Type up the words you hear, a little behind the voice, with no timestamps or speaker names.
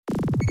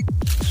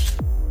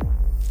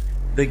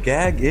The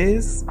gag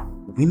is,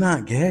 we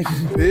not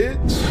gagging.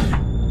 Bitch.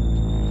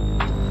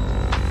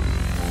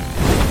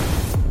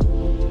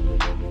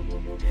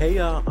 Hey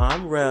y'all,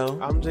 I'm Rel.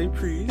 I'm Jay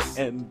Priest.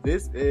 And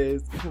this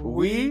is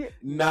We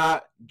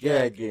Not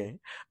Gagging.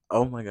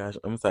 Oh my gosh,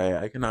 I'm sorry.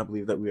 I cannot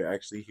believe that we are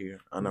actually here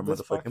on our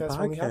motherfucking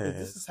podcast.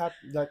 This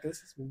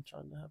has been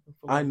trying to happen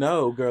for I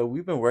know, girl.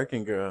 We've been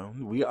working, girl.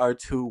 We are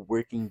two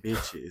working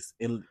bitches.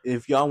 And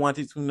if y'all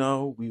wanted to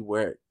know, we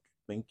work.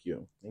 Thank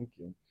you. Thank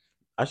you.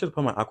 I should have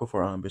put my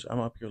Aquaphor on, bitch. I'm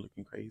up here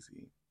looking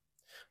crazy.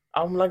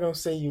 I'm not gonna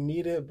say you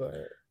need it,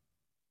 but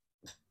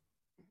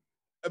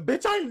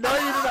bitch, I know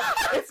you did not.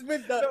 It's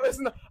been done. No, it's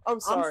not. I'm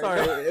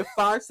sorry. If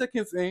 5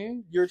 seconds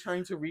in, you're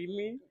trying to read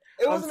me,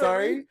 I'm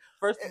sorry.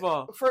 First of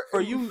all, for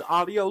you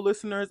audio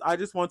listeners, I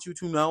just want you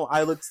to know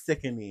I look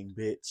sickening,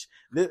 bitch.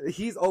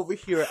 He's over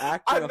here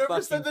acting a fucking fool. I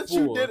never said that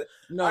you did.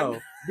 No,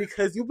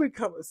 because you've been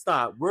coming.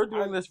 Stop. We're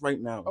doing this right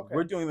now. Okay.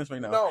 We're doing this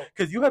right now. No,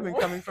 because you have been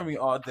coming for me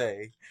all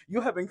day. You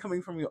have been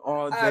coming for me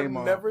all day, I've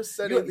never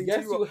said anything.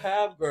 Yes, to you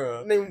have,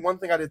 girl. Name one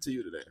thing I did to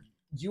you today.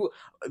 You're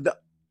done.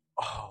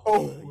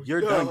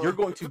 You're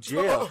going to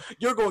jail.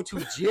 You're going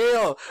to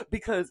jail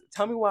because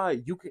tell me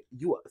why you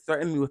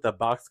threatened me with a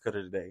box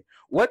cutter today.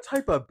 What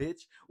type of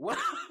bitch? What?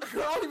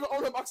 Girl, I don't even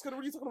own a box cutter.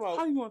 What are you talking about?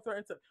 How you want to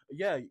threaten?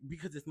 Yeah,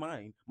 because it's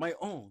mine, my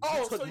own. Oh,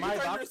 you took so my you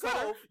box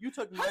cutter. You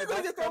took my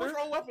box cutter. Your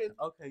own weapon?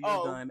 Okay,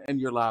 you're done, and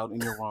you're loud,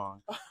 and you're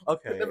wrong.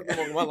 Okay. Never been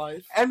wrong in my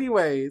life.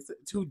 Anyways,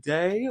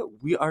 today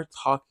we are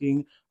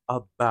talking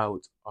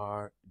about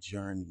our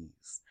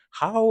journeys.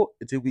 How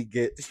did we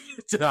get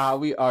to how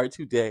we are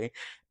today?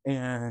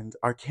 And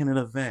our canon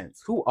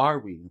events. Who are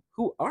we?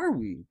 Who are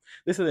we?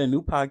 This is a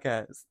new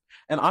podcast.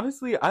 And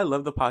honestly, I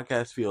love the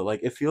podcast feel. Like,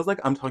 it feels like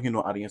I'm talking to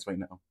an audience right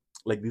now.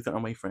 Like, these are all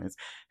my friends.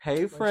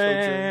 Hey,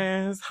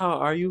 friends. How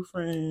are you,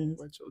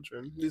 friends? My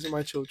children. These are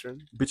my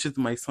children. Bitches,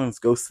 my sons.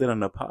 Go sit on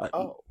the pot.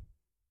 Oh.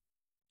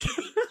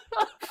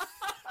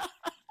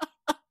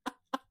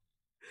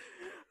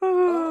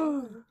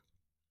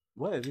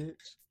 What, bitch?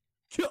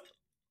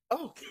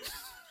 Oh.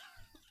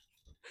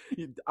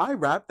 I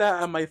rapped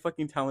that at my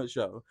fucking talent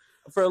show.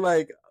 For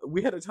like,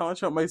 we had a talent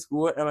show at my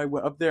school, and I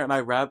went up there and I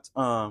rapped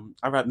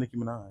Nicki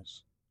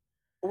Minaj.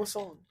 What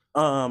song?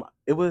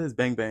 It was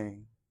Bang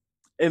Bang,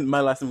 and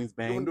my last name means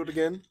Bang. You wanna do it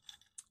again?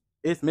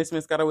 It's Miss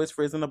Moscato is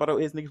frozen the bottle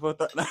is Nicki for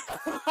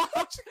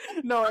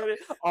No,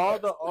 all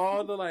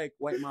the like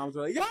white moms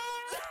were like, yeah.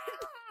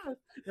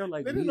 They're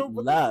like, we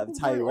love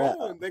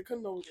Tyrell. They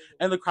couldn't know.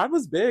 And the crowd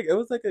was big. It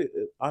was like an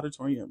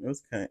auditorium. It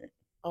was kind.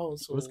 Oh,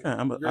 so it was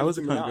kind. I was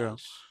a cunt girl.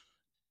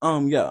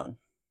 Yeah.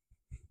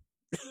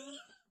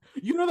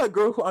 You know that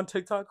girl who on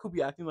TikTok who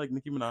be acting like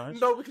Nicki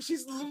Minaj? No, because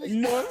she's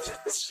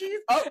she's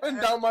up and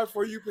down my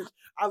For You page.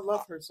 I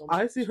love her so much.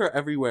 I see her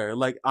everywhere.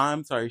 Like,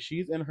 I'm sorry,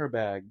 she's in her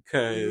bag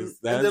because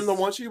and then the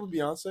one she with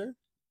Beyonce.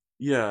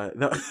 Yeah,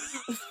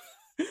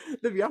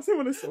 the Beyonce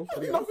one is so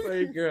funny. I'm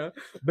sorry, girl,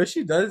 but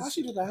she does. How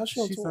she do that? How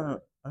she on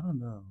tour? I don't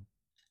know.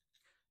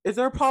 Is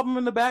there a problem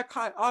in the back?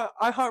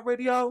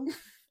 iHeartRadio,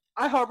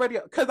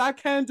 because I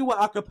can do an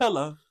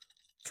acapella.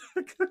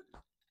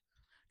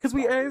 Because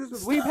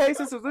we pay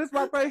sisters. This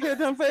rock right here,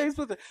 them face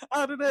with it.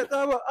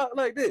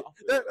 Like this.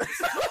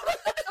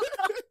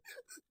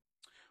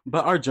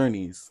 But our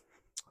journeys.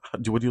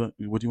 Would you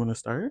want to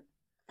start?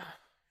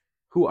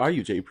 Who are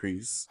you, Jay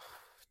Priest?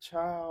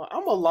 Child,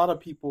 I'm a lot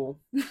of people.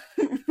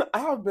 I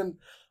have been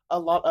a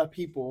lot of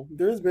people.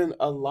 There's been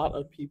a lot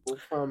of people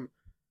from,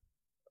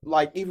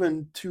 like,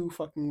 even 2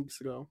 fucking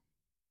weeks ago.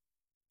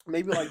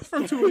 Maybe like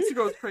from 2 weeks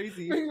ago is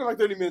crazy. Maybe like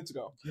 30 minutes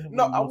ago.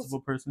 No, multiple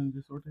person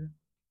disorder.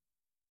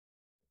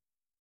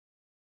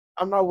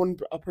 I'm not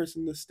a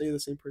person to stay the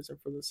same person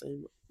for the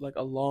same, like,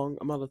 a long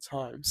amount of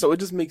time. So it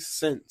just makes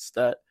sense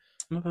that.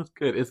 No, that's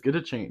good. It's good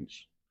to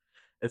change.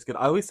 It's good.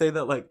 I always say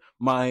that, like,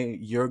 my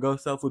year ago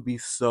self would be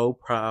so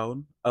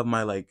proud of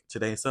my, like,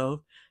 today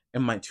self,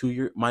 and my 2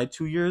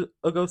 years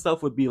ago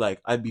self would be like,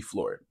 I'd be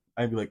floored.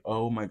 I'd be like,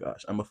 oh my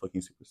gosh, I'm a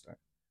fucking superstar.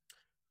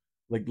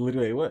 Like,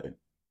 literally, what?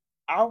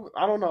 I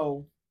don't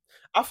know.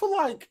 I feel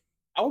like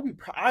I would be.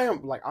 I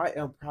am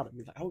proud of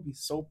me. Like, I would be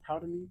so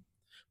proud of me,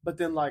 but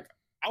then, like,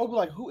 I would be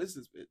like, who is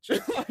this bitch?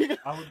 Like,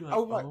 I would be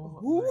like,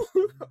 who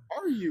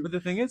are you? But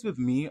the thing is, with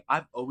me,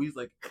 I've always,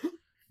 like,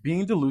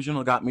 being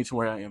delusional got me to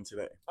where I am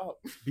today. Oh.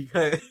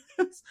 Because,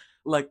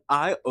 like,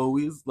 I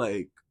always,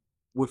 like,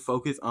 would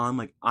focus on,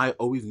 like, I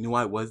always knew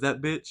I was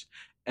that bitch.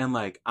 And,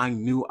 like, I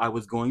knew I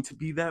was going to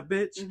be that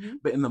bitch. Mm-hmm.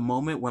 But in the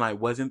moment when I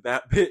wasn't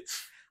that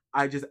bitch,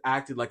 I just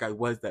acted like I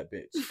was that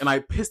bitch. And I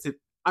pissed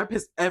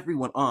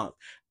everyone off.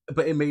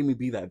 But it made me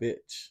be that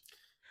bitch.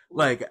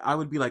 Like, I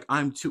would be like,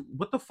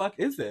 what the fuck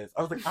is this?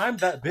 I was like, I'm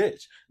that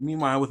bitch.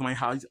 Meanwhile, with my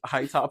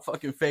high top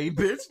fucking fade,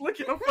 bitch,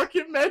 looking a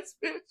fucking mess,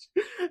 bitch.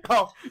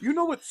 Oh, you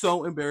know what's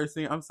so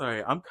embarrassing? I'm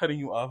sorry, I'm cutting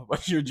you off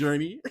about your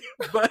journey.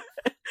 But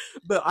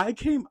I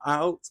came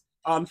out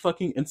on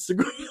fucking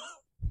Instagram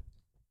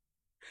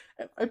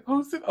and I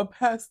posted a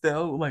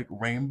pastel, like,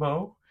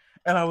 rainbow.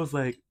 And I was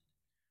like,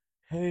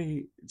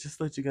 hey, just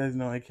to let you guys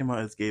know I came out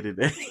as gay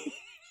today.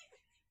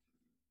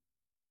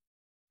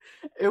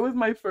 It was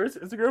my first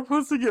Instagram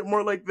post to get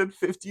more like than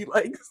 50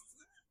 likes.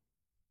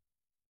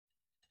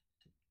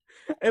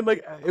 And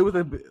like it was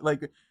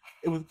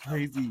it was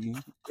crazy.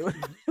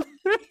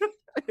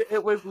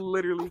 It was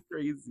literally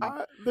crazy.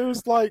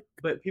 There's like,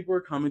 but people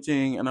were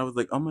commenting, and I was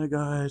like, "Oh my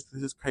gosh,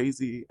 this is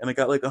crazy!" And I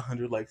got like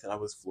 100 likes, and I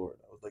was floored.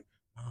 I was like,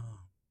 "Oh."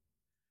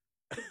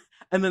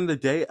 And then the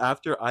day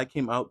after I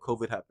came out,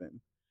 COVID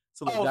happened.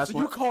 So like, that's so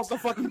when you caused the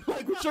fucking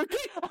plague with your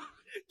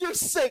You're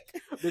sick.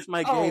 This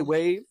my gay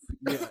wave.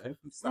 Yeah, I'm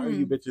sorry,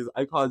 you bitches.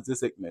 I caused the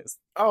sickness.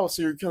 Oh,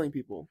 so you're killing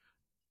people.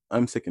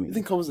 I'm sickening. You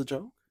think COVID's a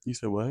joke? You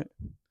said what?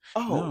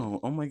 Oh. No.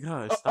 Oh my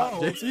gosh.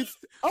 Stop.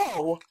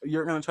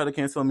 You're going to try to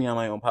cancel me on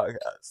my own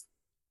podcast.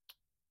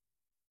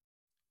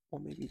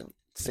 Well, maybe don't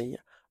say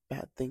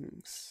bad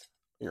things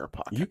in your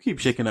podcast. You keep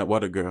shaking that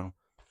water, girl.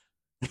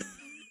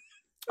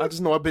 I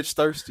just know a bitch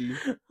thirsty.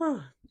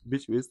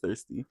 Bitch is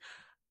thirsty.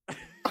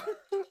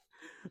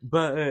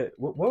 But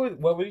what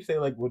would you say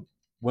like what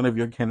one of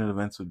your canon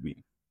events would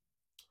be?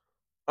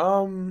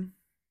 Oh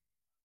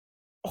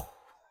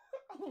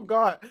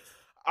God.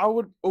 I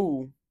would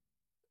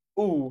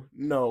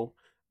no.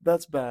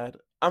 That's bad.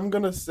 I'm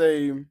gonna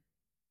say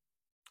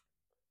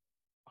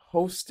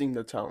hosting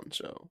the talent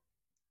show.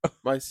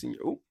 My senior.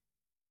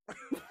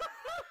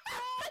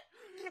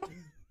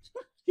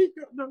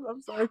 No,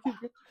 I'm sorry.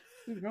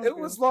 Keep going. It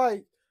was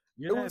like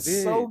it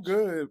was so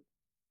good.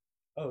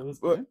 Oh, it was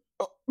good.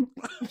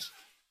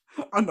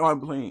 I know. I'm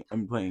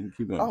playing.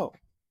 Keep going. Oh.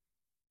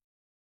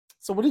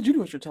 So what did you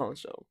do at your talent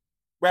show?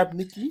 Rap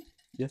Nikki?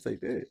 Yes, I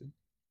did.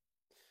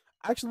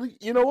 Actually,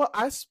 you know what?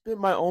 I spit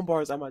my own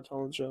bars at my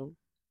talent show.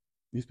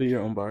 You spit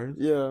your own bars?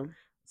 Yeah.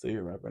 So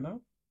you're a rapper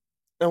now?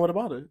 And what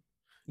about it?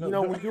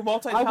 No, when you're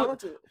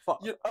multi-talented.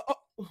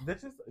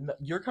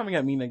 You're coming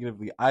at me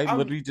negatively. I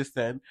literally just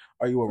said,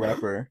 "Are you a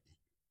rapper?"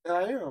 And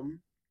I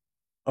am.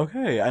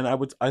 Okay, and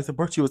I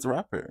support you as a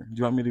rapper. Do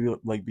you want me to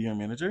be your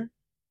manager?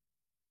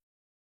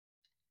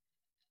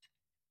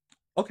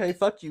 Okay,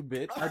 fuck you,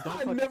 bitch. I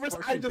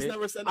just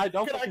never said that. I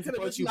don't fucking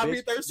support you,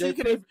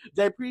 bitch.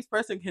 Jay Priest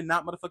person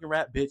cannot motherfucking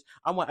rap, bitch.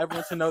 I want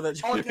everyone to know that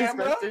Jay Priest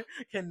person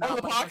cannot on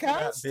the podcast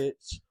rap,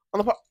 bitch.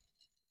 Hold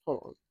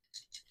on.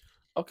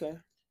 Okay,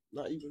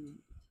 not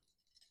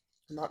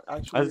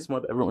actually. I just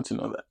want everyone to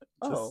know that.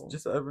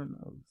 Just so everyone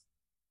knows.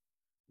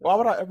 Why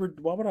would I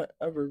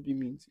ever be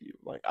mean to you?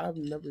 Like, I've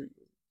never.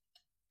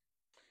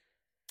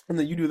 And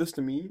then you do this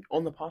to me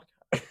on the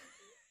podcast.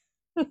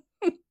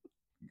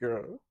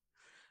 Girl.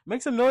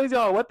 Make some noise,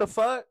 y'all. What the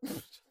fuck?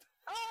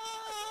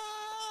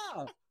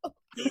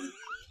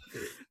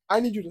 I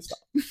need you to stop.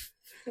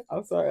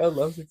 I'm sorry. I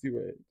love 60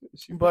 Red.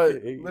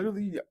 But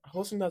literally,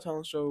 hosting that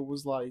talent show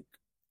was like,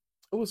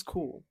 it was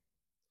cool.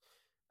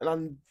 And I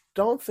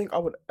don't think I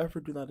would ever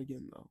do that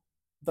again, though.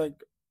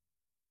 Like,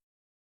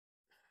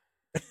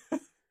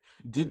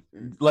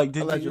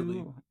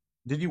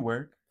 did you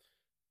work?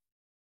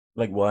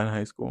 Like, while in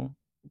high school?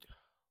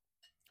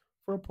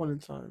 For a point in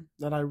time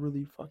that I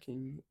really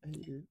fucking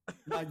hated.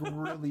 Like,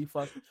 really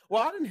fucking.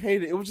 Well, I didn't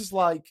hate it. It was just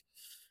like,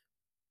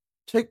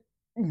 Chick-fil-A.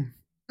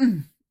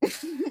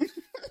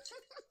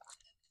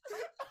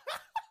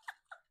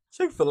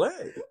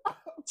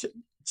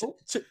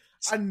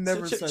 I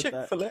never said that.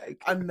 Chick-fil-A.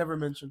 I never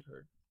mentioned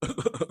her.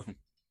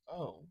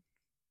 Oh.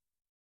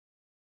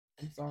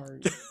 I'm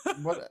sorry.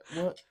 What?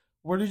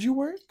 Where did you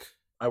work?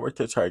 I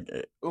worked at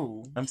Target.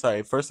 Ooh. I'm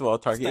sorry. First of all,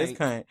 Target is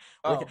kind.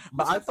 But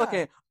I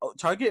fucking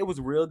Target. It was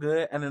real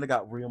good, and then it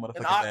got real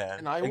motherfucking bad.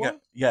 In Iowa?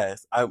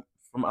 Yes, I'm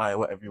from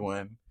Iowa.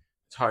 Everyone,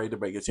 sorry to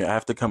break it to you. I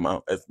have to come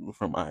out as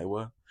from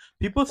Iowa.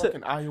 People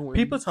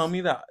tell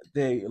me that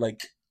they're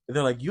like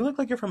you look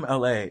like you're from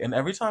LA, and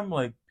every time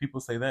like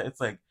people say that, it's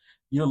like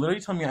you're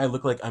literally telling me I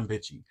look like I'm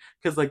bitchy.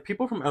 Because like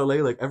people from LA,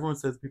 like everyone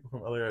says people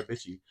from LA are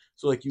bitchy.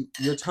 So like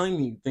you're telling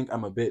me you think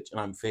I'm a bitch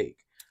and I'm fake.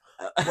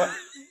 What?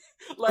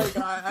 Like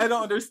I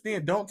don't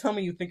understand. Don't tell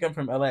me you think I'm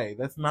from LA.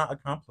 That's not a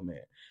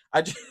compliment.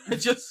 I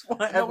just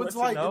want everyone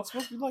to know. It's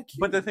supposed to be like you.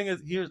 But the thing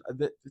is,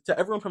 to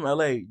everyone from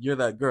LA, you're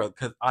that girl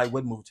because I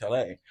would move to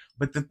LA.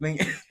 But the thing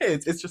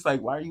is, it's just like,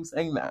 why are you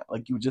saying that?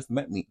 Like you just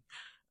met me.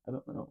 I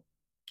don't know.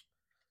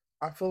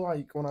 I feel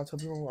like when I tell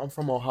people I'm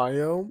from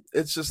Ohio,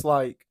 it's just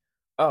like,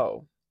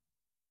 oh,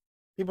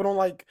 people don't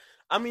like.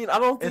 I mean, I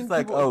don't think it's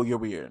like, oh, you're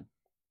weird.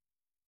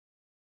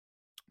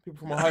 People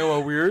from Ohio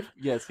are weird.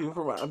 Yes, people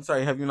from. I'm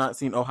sorry. Have you not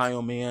seen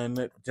Ohio Man?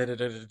 Back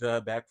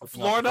from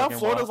Florida.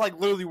 Florida's like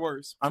literally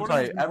worse. I'm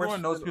sorry.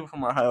 Everyone knows people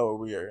from Ohio are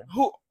weird.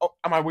 Who? Oh,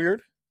 am I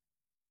weird?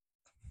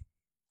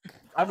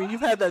 I mean,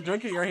 you've had that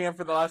drink in your hand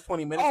for the last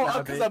 20 minutes.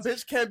 Oh, because a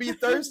bitch can't be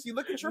thirsty.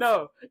 Look at your.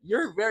 No,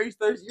 you're very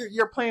thirsty.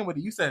 You're playing with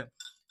it. You said,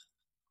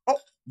 "Oh,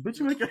 bitch,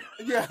 you make it."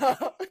 Yeah,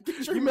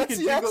 you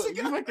messy ass.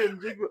 You make a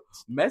jiggle.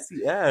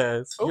 Messy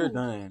ass. You're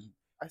done.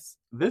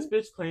 This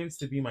bitch claims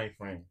to be my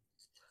friend.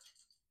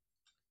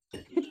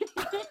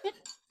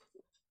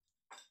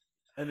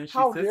 And then she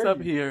sits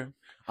up here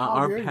on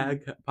our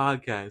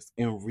podcast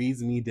and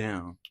reads me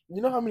down.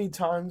 You know how many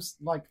times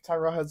like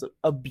Tyrell has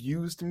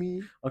abused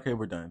me? Okay,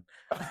 we're done.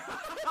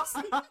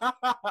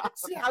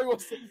 See how he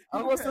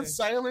was to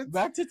silence.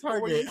 Back to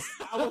Target.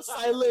 I was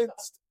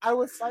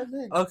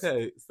silenced.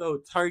 Okay, so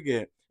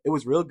Target, it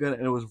was real good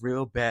and it was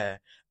real bad.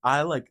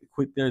 I like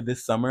quit there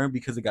this summer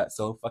because it got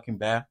so fucking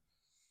bad.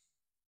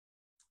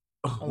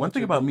 One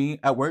thing about me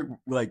at work,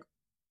 like,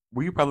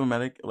 were you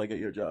problematic like at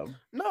your job?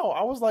 No,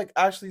 I was like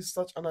actually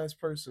such a nice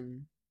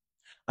person.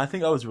 I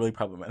think I was really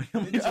problematic.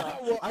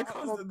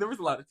 There was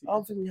a lot of. I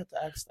don't think we have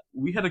to ask that.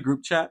 We had a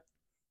group chat,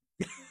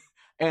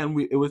 and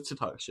it was to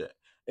talk shit.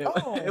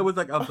 It was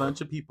like a bunch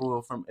of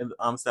people from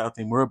South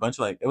team. We're a bunch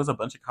of it was a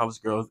bunch of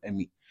college girls and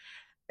me,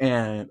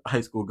 and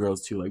high school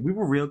girls too. Like we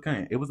were real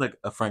kind. It was like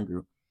a friend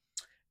group,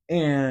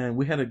 and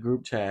we had a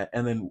group chat,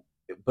 and then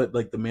but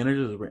like the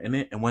managers were in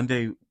it, and one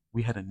day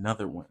we had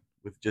another one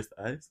with just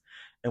us,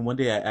 and one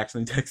day I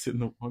actually texted in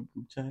the wrong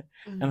group chat,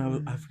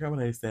 and I forgot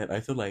what I said.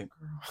 I said like.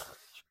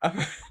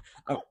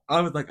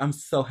 I was like, I'm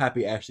so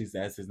happy Ashley's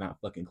ass is not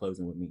fucking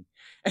closing with me.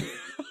 And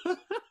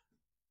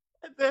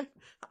then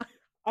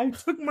I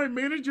took my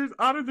managers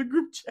out of the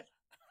group chat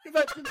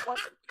because I didn't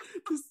want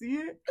to see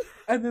it.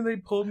 And then they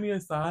pulled me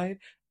aside,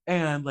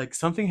 and like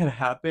something had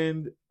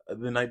happened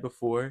the night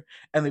before,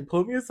 and they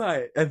pulled me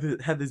aside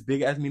and had this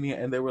big ass meeting,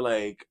 and they were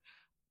like,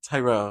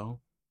 Tyrell,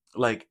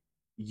 like,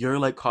 you're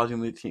like causing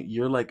the team,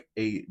 you're like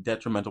a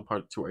detrimental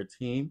part to our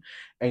team,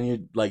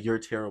 and you're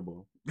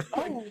terrible.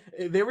 Oh.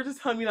 They were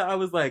just telling me that I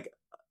was like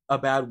a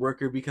bad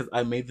worker because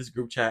I made this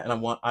group chat and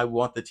I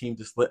want the team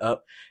to split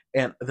up.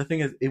 And the thing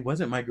is, it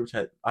wasn't my group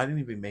chat. I didn't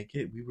even make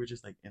it. We were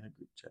just like in a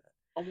group chat.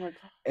 Oh my god.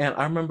 And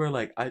I remember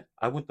like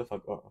I went the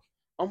fuck off.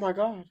 Oh my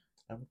god.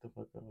 I went the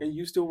fuck off. And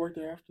you still worked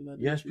there after that?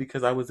 Yes,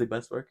 because I was the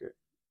best worker.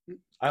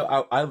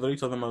 I literally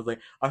told them, I was like,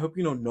 I hope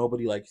you know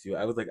nobody likes you.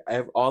 I was like,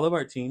 all of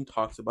our team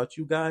talks about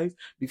you guys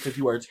because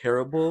you are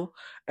terrible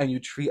and you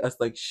treat us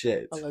like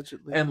shit.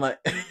 Allegedly. And like,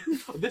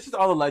 this is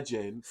all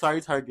alleged. Sorry,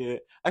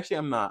 Target. Actually,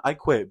 I'm not. I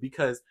quit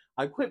because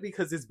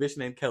this bitch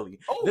named Kelly.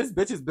 Oh. This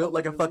bitch is built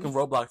like a fucking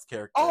Roblox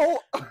character. Oh,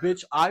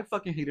 bitch, I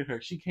fucking hated her.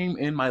 She came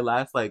in my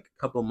last like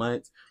couple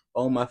months.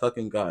 Oh my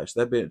fucking gosh,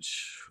 that bitch.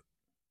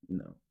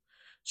 No.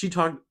 She's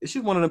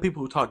one of the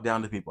people who talk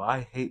down to people.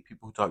 I hate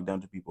people who talk down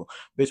to people.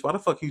 Bitch, why the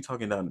fuck are you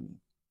talking down to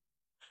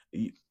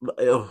me?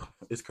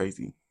 It's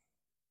crazy.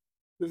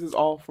 This is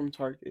all from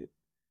Target.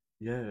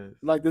 Yes.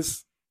 Like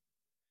this.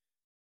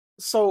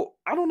 So,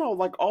 I don't know,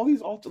 like all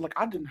these like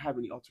I didn't have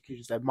any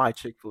altercations at my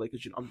Chick-fil-A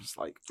because I'm just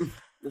like,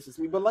 this is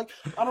me. But like,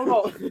 I don't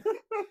know.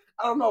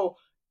 I don't know.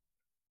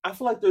 I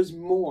feel like there's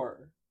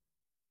more.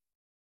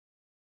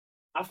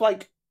 I feel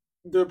like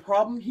the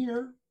problem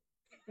here,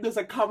 there's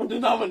a common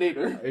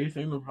denominator. Are you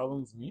saying the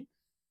problem is me?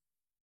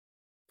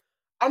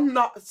 I'm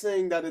not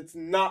saying that it's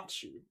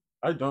not you.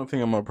 I don't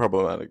think I'm a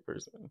problematic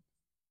person.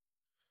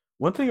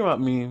 One thing about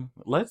me,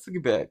 let's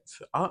get back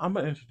to, I'm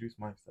going to introduce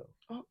myself.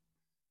 Oh,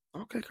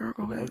 okay, girl,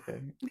 go ahead.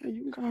 Okay. Yeah,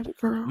 you got it,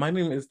 girl. My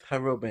name is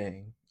Tyrell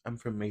Bang. I'm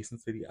from Mason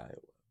City, Iowa.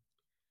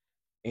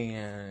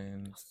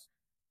 And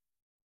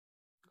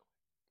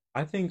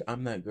I think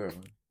I'm that girl.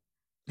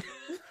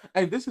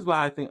 And this is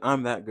why I think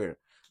I'm that girl.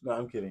 No,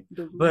 I'm kidding.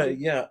 But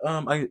yeah,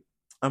 I'm an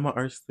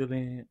art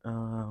student.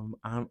 I'm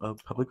a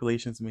public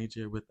relations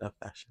major with a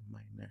fashion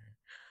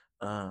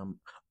minor.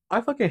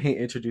 I fucking hate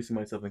introducing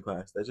myself in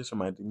class. That just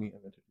reminded me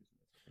of introducing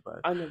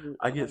myself in class.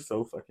 I get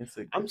so fucking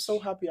sick. I'm so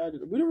happy I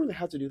did. We don't really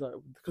have to do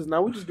that because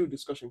now we just do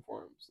discussion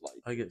forums. Like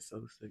I get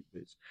so sick,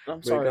 bitch.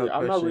 I'm sorry,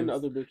 I'm not reading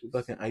other bitches.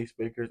 Fucking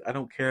icebreakers. I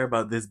don't care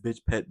about this bitch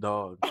pet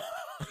dog.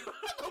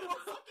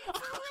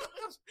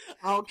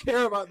 I don't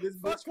care about this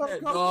bitch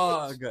pet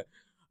dog.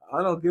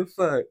 I don't give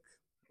a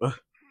fuck.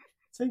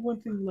 Say one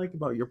thing you like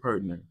about your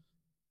partner.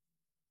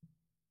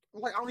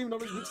 Like I don't even know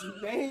this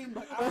bitch's name.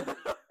 Like,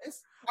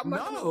 I'm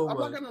not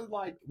gonna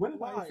like. What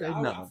if I say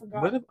no?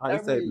 What if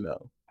I say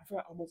no? I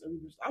forgot almost every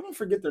bitch. I don't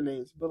forget their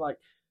names, but like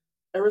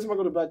every time I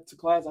go back to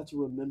class, I have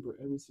to remember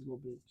every single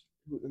bitch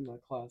who's in my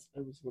class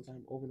every single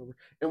time, over and over.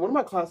 And one of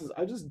my classes,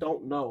 I just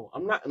don't know.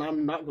 I'm not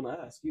gonna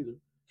ask either.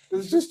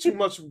 It's just too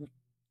much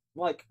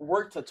like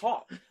work to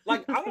talk.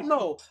 Like I don't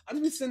know. I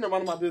just be sitting there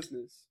minding my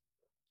business.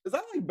 Is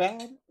that like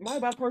bad? Am I a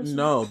bad person?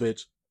 No,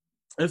 bitch.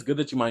 It's good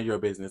that you mind your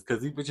business because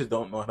these bitches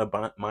don't know how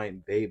to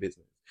mind their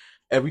business.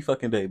 Every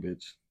fucking day,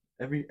 bitch.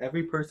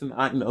 Every person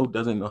I know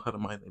doesn't know how to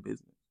mind their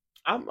business.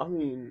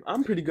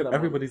 I'm pretty good at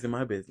everybody's in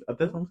my business.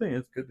 That's what I'm saying.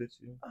 It's good that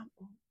you mind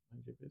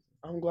your business.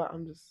 I'm glad.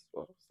 I'm just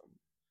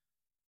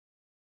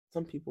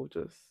some people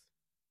just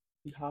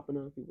be hopping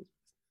on people's business,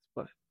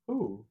 but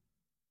who?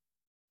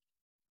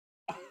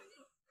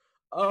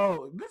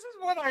 Oh, this is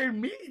what I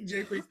mean,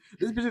 JP.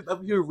 This bitch is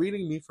up here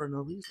reading me for no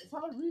reason. That's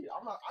how I read.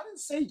 I didn't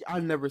say.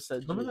 I never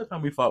said. Remember that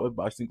time we fought with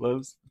boxing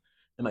gloves,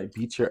 and I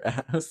beat your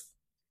ass?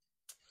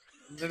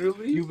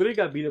 Literally, you literally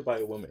got beat up by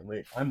a woman.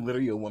 Like I'm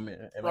literally a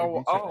woman, and I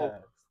beat your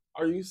ass.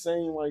 Are you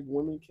saying like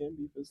women can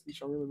be physically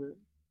stronger than men?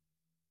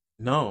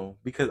 No,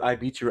 because I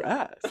beat your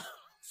ass.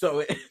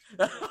 So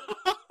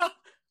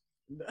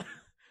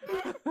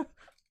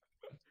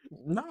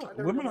no,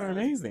 women are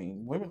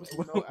amazing. Women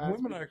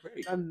are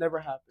great. That never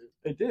happened.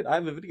 It did. I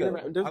have a video.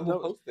 I will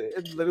post it.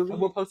 It literally. I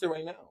will post it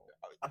right now.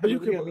 You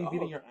could get me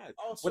beating your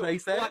ass. What I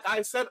said? Like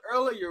I said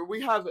earlier, we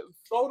have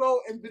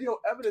photo and video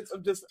evidence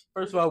of just.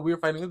 First of all, we were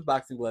fighting with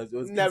boxing gloves. It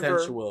was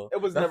consensual.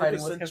 It was never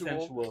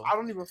consensual. I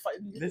don't even fight.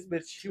 This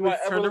bitch, he was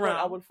turned around.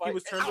 I would fight. He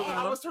was turned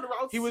around. I was turned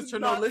around. He was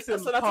turned around.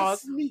 Listen,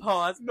 pause.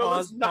 No,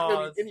 there's not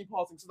going to be any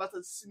pausing. So that's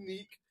a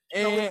sneak.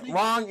 And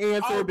wrong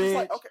answer, bitch.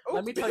 Like, okay,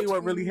 let me tell you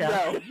what really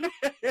happened.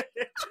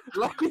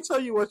 Let me tell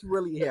you what's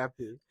really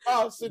happened.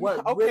 Oh, so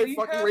what really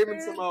fucking happened?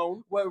 Raymond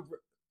Simone. What?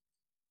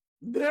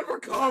 Never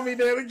call me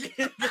that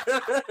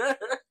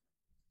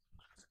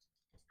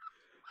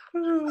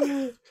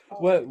again.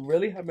 What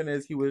really happened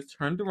is he was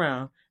turned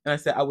around, and I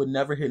said I would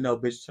never hit no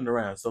bitch turned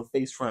around. So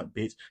face front,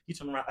 bitch. He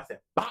turned around. I said,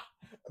 bah!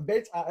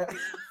 Bitch.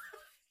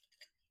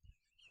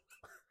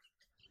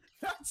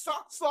 That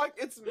sounds like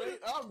it's made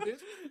up, bitch.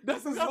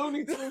 This is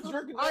Looney Tunes.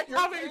 I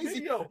have a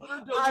video.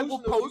 I will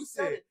post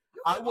it.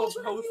 I will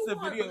post the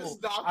video.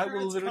 I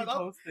will literally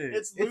post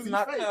it. It's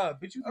not cut.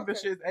 Bitch, you think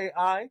this shit is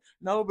AI?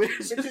 No, bitch.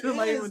 It's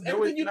not even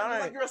do it.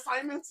 Like your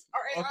assignments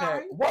are AI.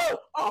 Okay. Whoa.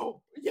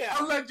 Oh, yeah.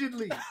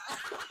 Allegedly.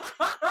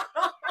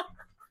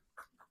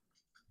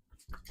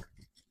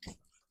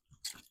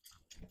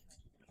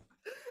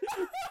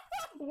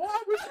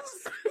 Why would you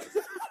say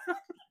that?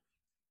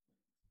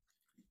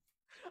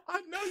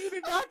 I know you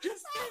did not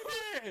just say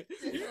that.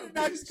 You did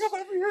not just come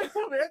over here and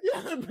say that.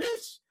 Yeah,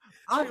 bitch.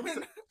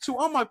 To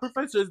all my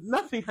professors,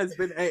 nothing has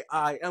been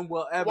AI and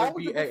will ever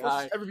be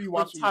AI. Ever be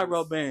watching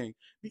Tyrell Bang?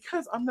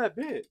 Because I'm that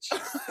bitch.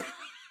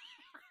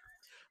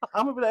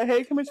 I'm gonna be like,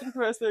 hey, commission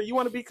professor, you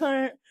want to be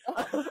current?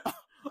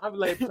 I'm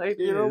like, play this.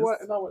 You know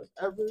what? And I would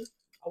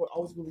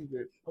always believe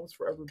it. I was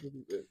forever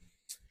believe it.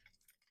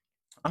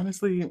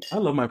 Honestly, I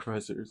love my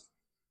professors.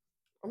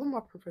 I love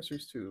my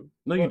professors too.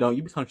 No, you don't.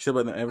 You be talking shit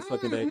about them every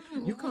fucking day.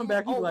 You come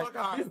back, you be like,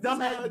 this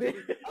dumbass bitch.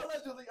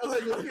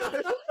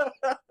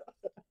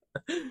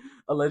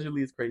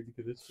 Allegedly, it's crazy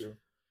because it's true.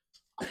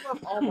 I love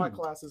all my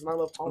classes, and I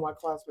love all my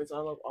classmates, and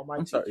I love all my.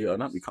 I'm sorry, yo,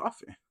 not be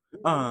coughing.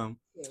 I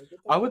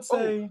would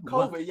say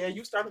COVID. Yeah,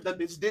 you started that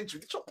bitch, didn't you?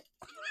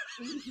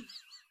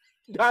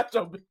 Gotcha.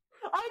 I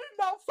did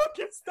not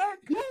fucking start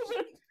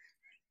COVID.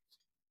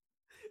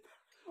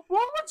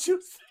 Why would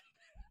you say?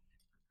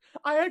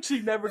 I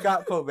actually never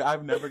got COVID.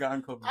 I've never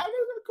gotten COVID. I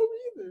never got COVID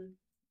either.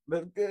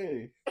 That's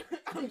good.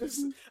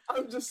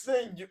 I'm just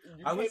saying you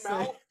came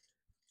out.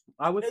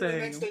 I would say the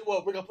next day,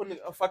 what? We're gonna put in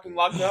a fucking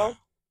lockdown.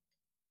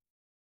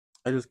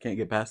 I just can't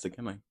get past it,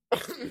 can I?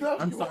 No,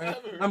 I'm sorry.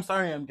 Whatever. I'm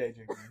sorry. I'm gay,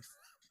 James.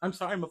 I'm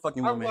sorry. I'm a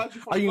fucking woman.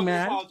 Are you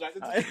mad?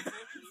 Apologize.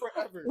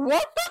 Forever.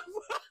 What the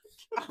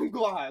fuck? I'm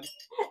glad.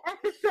 I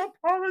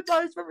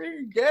apologize for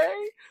being gay.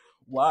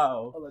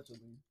 Wow.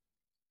 Allegedly.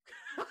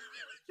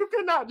 You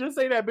cannot just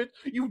say that, bitch.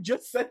 You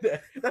just said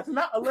that. That's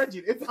not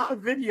alleged. It's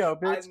on video,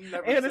 bitch.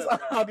 And it's on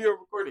audio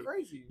recording.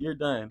 Crazy. You're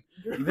done.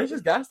 They're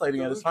just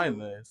gaslighting at us. Find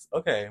this.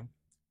 Okay.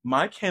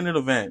 My canon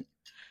event.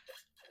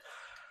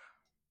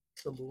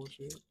 Some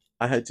bullshit.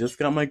 I had just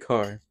got my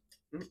car.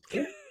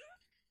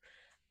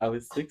 I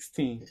was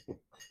 16.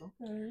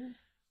 Okay.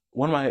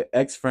 One of my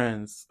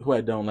ex-friends who I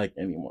don't like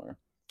anymore.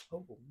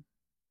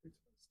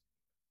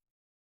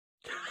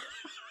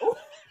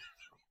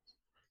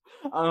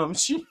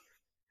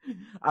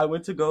 I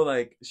went to go,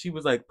 like, she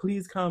was like,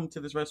 please come to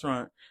this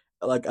restaurant.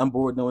 Like, I'm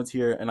bored, no one's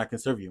here, and I can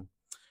serve you.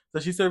 So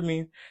she served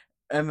me,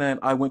 and then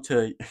I went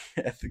to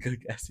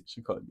Ethica gas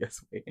station called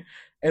Guessway,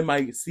 and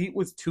my seat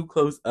was too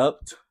close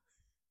up,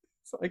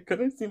 so I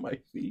couldn't see my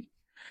feet.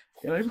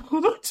 And I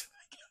pulled up to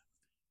the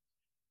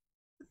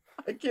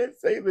gas. I can't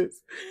say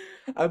this.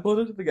 I pulled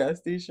up to the gas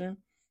station,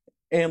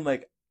 and,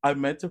 like, I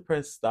meant to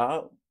press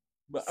stop,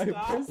 but I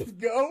pressed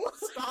go.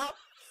 Stop.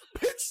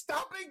 Bitch,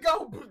 stop and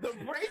go. The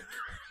brake.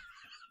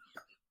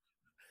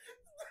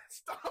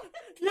 Stop.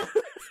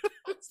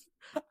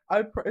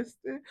 I pressed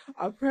it.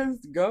 I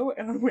pressed go,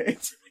 and I went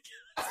into the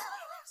gas.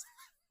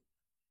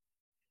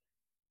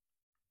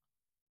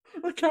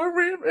 Like, I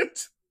ran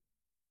it.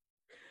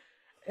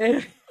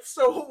 And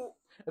so...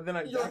 And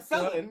then you're a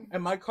felon.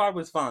 And my car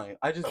was fine.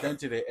 I just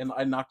dented it, and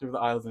I knocked over the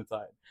aisles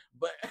inside.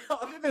 But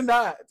other than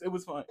that, it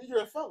was fine.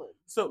 You're a felon.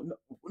 So,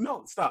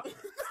 no, stop.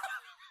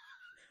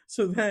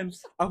 So then,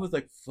 I was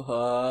like,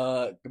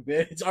 fuck,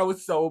 bitch. I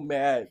was so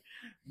mad.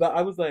 But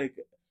I was like,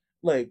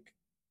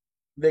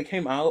 they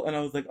came out, and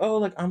I was like, oh,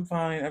 like, I'm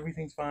fine.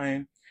 Everything's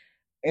fine.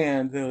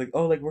 And they're like,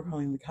 oh, like, we're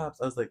calling the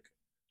cops. I was like,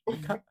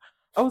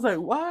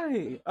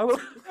 why? I was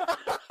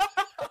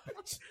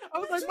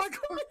like, my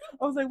car.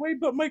 I was like, wait,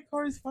 but my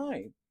car is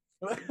fine.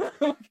 My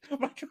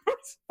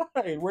car's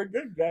fine. We're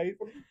good, guys.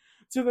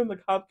 So then the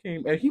cop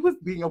came, and he was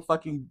being he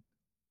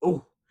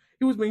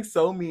was being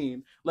so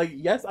mean. Like,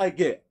 yes, I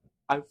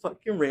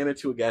fucking ran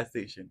into a gas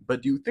station,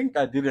 but do you think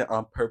I did it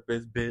on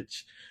purpose,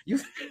 bitch? He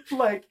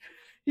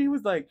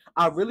was like,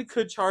 I really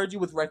could charge you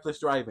with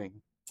reckless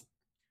driving,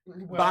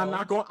 but I'm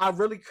not going. I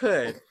really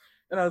could.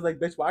 And I was like,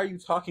 bitch, why are you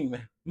talking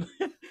then?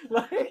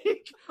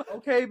 Like,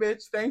 okay,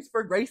 bitch, thanks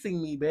for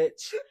gracing me,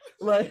 bitch.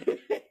 Like,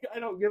 I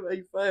don't give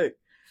a fuck.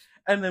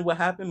 And then what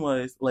happened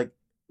was, like,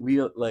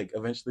 we, like,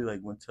 eventually,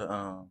 like, went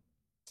to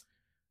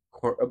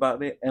court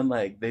about it, and,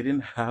 like, they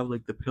didn't have,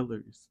 like, the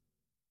pillars.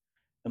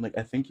 And like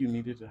I think you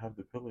needed to have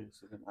the pillars,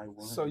 so then I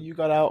won. So you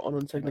got out on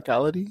a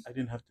technicality? I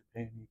didn't have to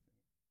pay anything.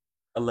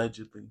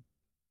 Allegedly.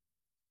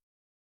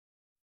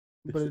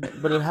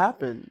 But it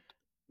happened.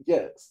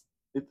 Yes,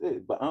 it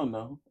did. But I don't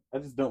know. I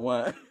just don't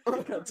want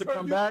to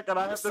come back and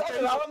I have to pay.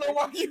 I don't know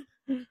why you.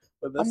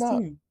 But that's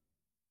true.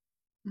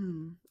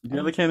 The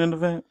other canon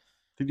event?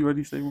 Did you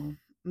already say one?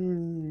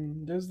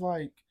 There's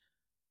like,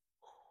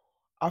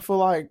 I feel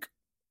like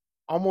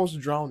almost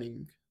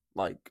drowning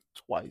like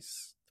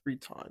twice, 3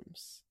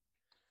 times.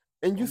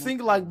 And you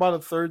think like by the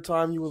 3rd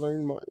time you will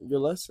learn your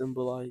lesson,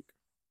 but like,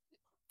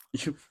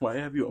 why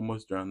have you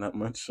almost drowned that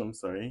much? I'm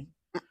sorry.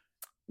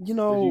 You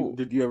know,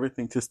 did you ever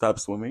think to stop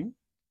swimming?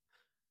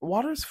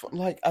 Water's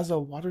like as a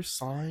water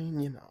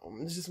sign, you know.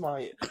 It's just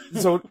my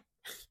so.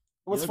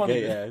 What's funny?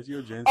 Gay ass.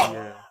 You're Gen Z.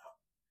 Yeah.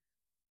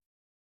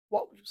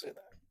 Why would you say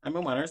that? I'm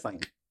a water sign.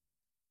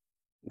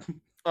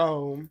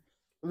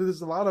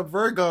 There's a lot of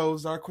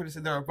Virgos that are quit to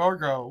say they're a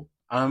Virgo.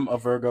 I'm a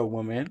Virgo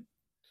woman.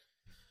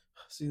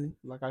 See,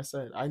 like I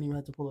said, I didn't even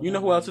have to pull it. You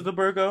know who else is a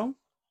Virgo?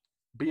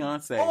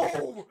 Beyonce.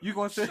 Oh, you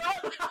gonna sit?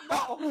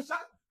 No,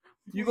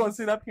 you gonna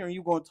sit up here and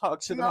you gonna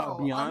talk shit about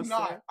Beyonce? I'm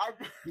not.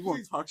 You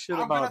gonna talk shit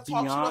about Beyonce?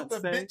 Talk shit about the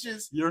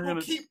bitches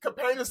who keep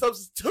comparing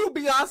themselves to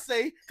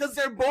Beyonce because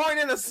they're born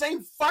in the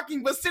same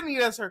fucking vicinity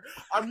as her.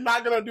 I'm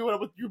not gonna do it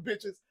with you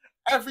bitches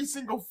every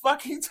single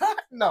fucking time.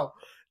 No.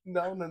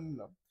 You're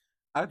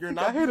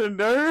not hit a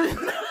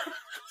nerd.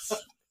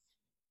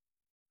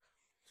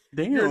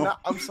 Damn. You're not.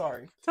 I'm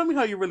sorry. Tell me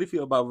how you really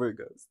feel about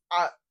Virgos.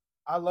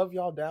 I love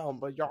y'all down,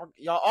 but y'all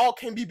all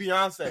can't be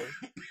Beyonce.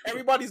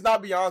 Everybody's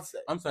not Beyonce.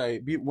 I'm sorry.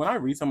 When I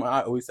read someone,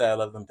 I always say I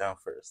love them down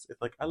first.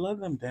 It's like I love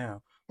them down,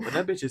 but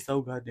that bitch is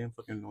so goddamn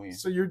fucking annoying.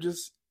 So you're a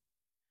gaslighter.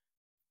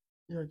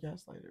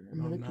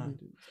 No, I'm not.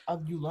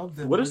 You love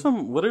them. What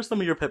are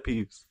some of your pet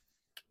peeves?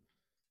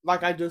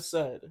 Like I just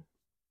said,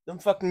 them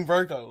fucking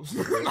Virgos.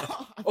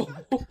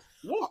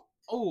 What?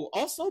 Oh,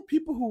 also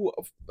people who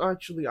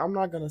actually, I'm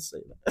not gonna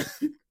say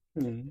that.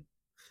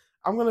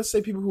 I'm gonna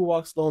say people who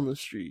walk slow on the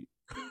street.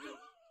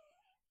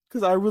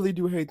 Because I really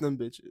do hate them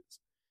bitches.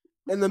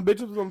 And them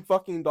bitches are some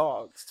fucking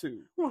dogs,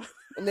 too.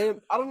 And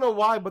I don't know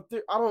why, but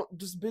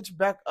just bitch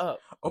back up.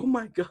 Oh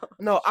my God.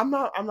 No, I'm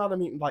not a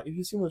mean, like, if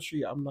you see me on the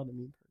street, I'm not a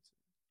mean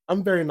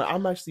person.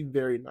 I'm actually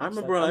very nice. I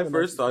remember when I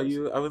first saw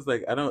you, I was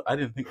like, I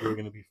didn't think we were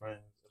going to be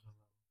friends.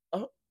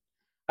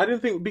 I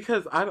didn't think,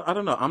 because I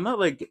don't know. I'm not,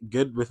 like,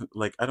 good with,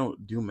 like, I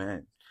don't do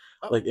men.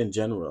 Like, in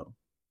general.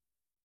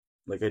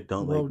 Like I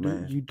don't like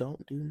men. You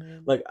don't do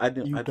men. Like I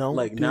don't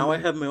like now. I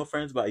have male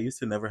friends, but I used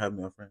to never have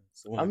male friends.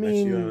 So when I met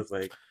you, I was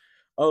like,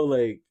 oh,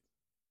 like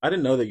I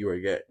didn't know that you were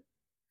gay.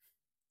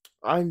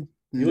 You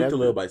looked a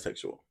little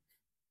bisexual.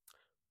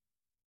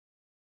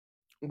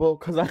 Well,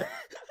 because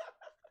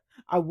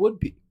I would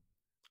be.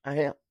 I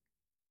am.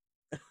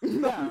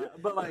 Yeah,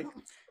 but like,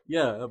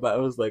 but I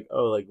was like,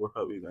 oh, like we're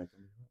probably not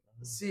gonna.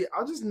 See,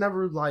 I just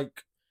never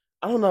like.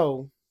 I don't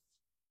know.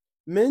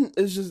 Men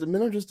are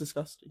just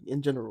disgusting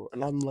in general,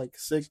 and I'm like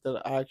sick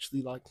that I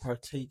actually like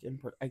partake in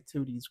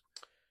activities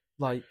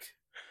like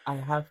I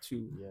have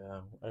to. Yeah,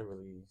 I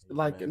really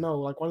like men. No,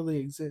 like why do they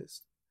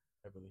exist?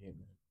 I really hate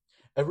men.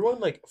 Everyone,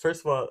 like,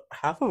 first of all,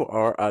 half of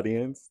our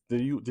audience.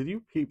 Did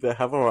you peep that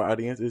half of our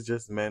audience is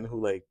just men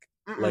who like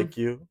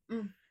you?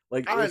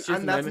 Like it's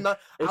just men.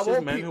 It's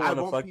just men who want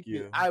to fuck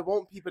you. I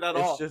won't peep it at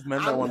all. It's just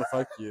men that want to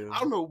fuck you. I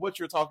don't know what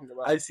you're talking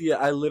about. I see it.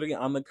 I literally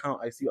on the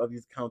count. I see all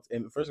these counts.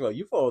 And first of all,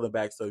 you follow them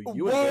back, so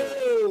you engage.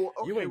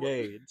 Okay, you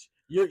engage.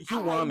 You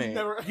want it.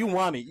 You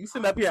want it. You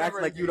sit up here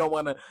acting like you don't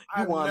want to.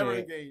 You want it.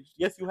 Engaged.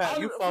 Yes, you have.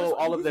 You follow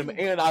all of them,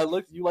 and I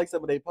look. You like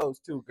some of their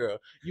posts too, girl.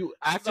 You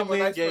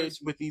actively engage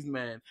with these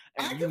men,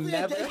 and you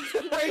never.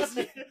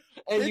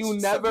 And you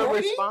never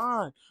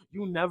respond.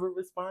 You never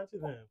respond to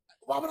them.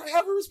 Why would I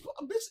ever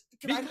respond?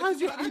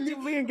 Because you're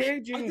actively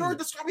engaging. You're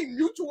describing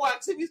mutual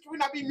activities. Can we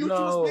not be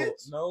mutual,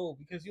 bitch? No,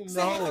 because you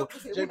know.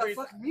 Because they want to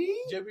fuck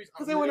me?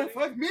 Because they want to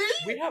fuck me?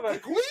 We have a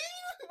queen?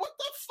 What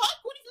the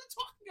fuck? What are you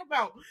talking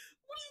about?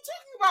 What are you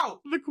talking about?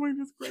 The queen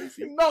is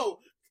crazy. No,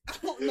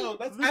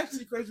 that's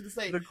actually crazy to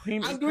say. The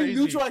queen is I'm doing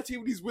mutual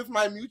activities with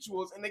my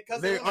mutuals, and they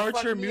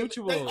aren't your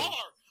mutuals. They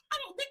are. I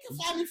don't. They can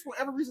follow me for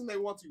whatever reason they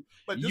want to.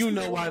 But you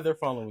know why they're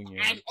following you.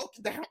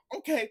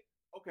 Okay.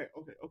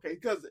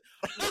 Because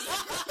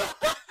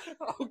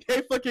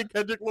okay, fucking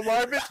Kendrick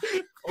Lamar,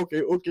 bitch.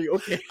 Okay.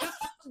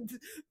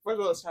 First of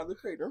all, it's Tyler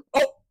Creator.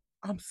 Oh,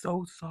 I'm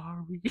so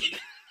sorry.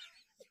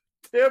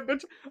 Damn,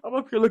 bitch, I'm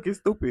up here looking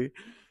stupid.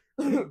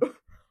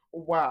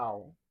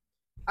 Wow,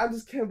 I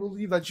just can't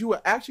believe that you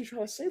were actually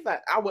trying to say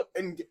that.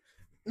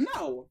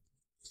 No,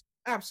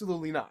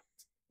 absolutely not.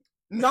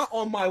 Not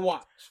on my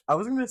watch. I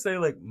was gonna say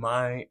like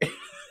my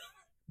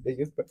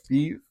biggest pet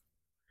peeve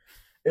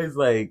is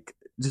like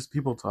just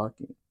people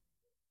talking.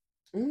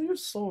 You're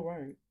so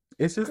right.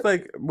 It's just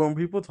like when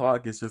people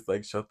talk, it's just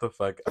like shut the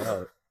fuck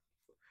up.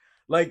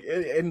 Like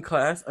in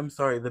class, I'm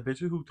sorry, the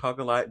bitches who talk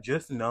a lot,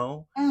 just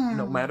know,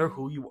 no matter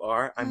who you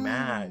are, I'm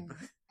mad.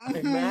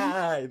 I'm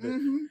mad.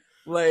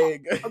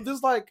 Like I'm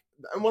just like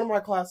in one of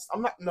my classes.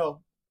 I'm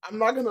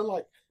not gonna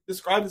like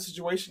describe the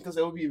situation because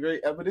it would be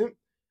very evident.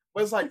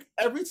 But it's like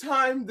every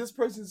time this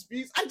person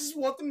speaks, I just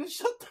want them to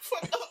shut the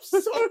fuck up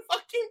so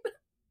fucking bad.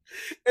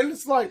 And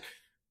it's like,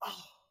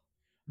 oh.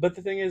 But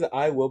the thing is,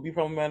 I will be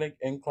problematic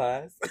in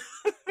class.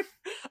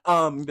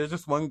 There's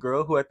just one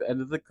girl who at the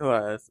end of the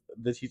class,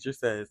 the teacher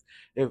says,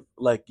 if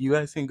like you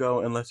guys can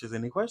go unless there's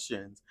any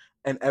questions.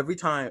 And every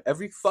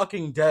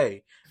fucking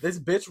day, this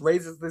bitch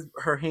raises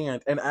her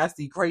hand and asks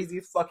the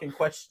craziest fucking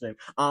question.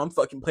 I'm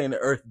fucking planet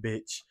Earth,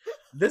 bitch.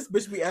 This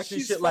bitch be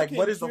asking shit like,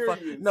 what is curious.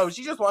 The fuck? No,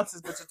 she just wants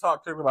this bitch to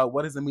talk to her about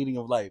what is the meaning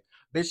of life.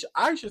 Bitch,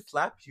 I should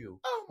slap you.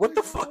 Oh what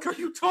the fuck are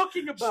you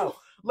talking about?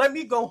 Let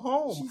me go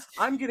home.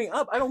 I'm getting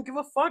up. I don't give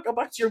a fuck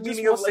about your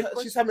meaning of life.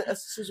 She's having an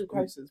existential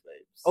crisis,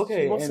 babes.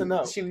 Okay, she wants to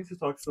know. She needs to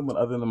talk to someone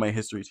other than my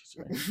history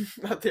teacher.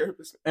 Not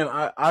therapist. And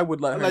I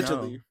would let her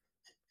know.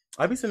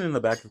 I'd be sitting in the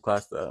back of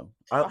class though.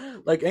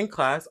 Like in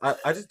class,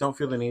 I just don't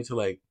feel the need to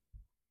like.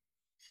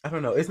 I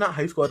don't know. It's not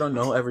high school. I don't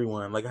know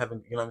everyone. Like I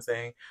haven't, you know what I'm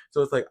saying?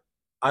 So it's like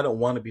I don't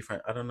want to be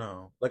friends. I don't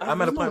know. Like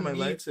I'm at a point in my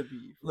life to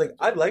be like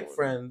I like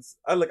friends.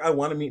 I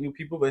want to meet new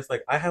people, but it's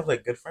like I have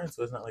like good friends,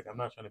 so it's not like I'm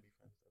not trying to be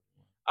friends with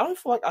everyone. I don't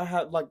feel like I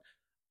had like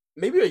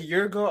maybe a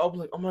year ago I was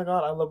like, oh my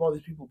god, I love all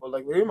these people, but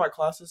like in my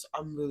classes,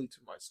 I'm really to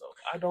myself.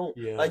 I don't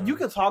like you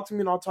can talk to me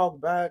and I'll talk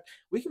back.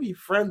 We can be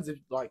friends if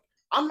like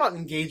I'm not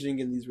engaging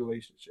in these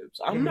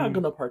relationships. I'm not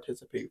gonna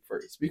participate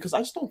first because I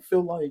just don't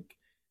feel like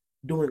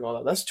doing all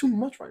that. That's too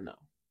much right now.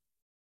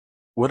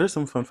 What are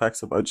some fun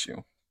facts about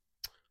you?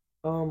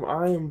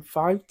 I am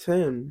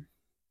 5'10".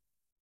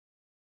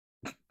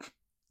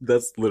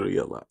 That's literally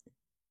a lie.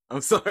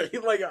 I'm sorry.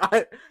 Like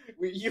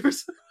you're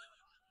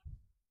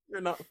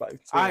not 5'10".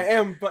 I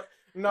am, but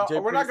no,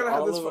 we're not gonna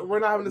have this. We're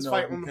not having this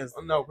fight.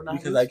 No, we're not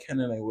because I can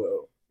and I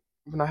will.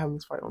 We're not having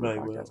this fight on the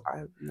podcast.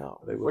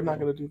 We're not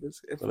gonna do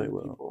this in front of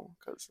people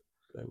because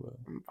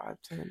I'm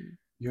 5'10".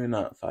 You're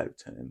not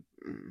 5'10".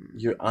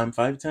 I'm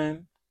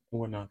 5'10". and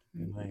we're not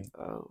like.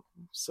 Oh,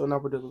 so now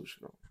we're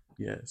delusional.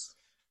 Yes.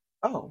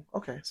 Oh,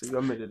 okay. So you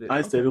admitted it.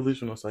 I stay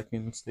delusional, so I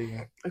can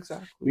stay.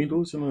 Exactly. Being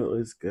delusional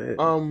is good.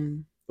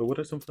 But what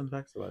are some fun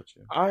facts about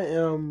you? I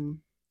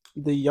am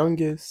the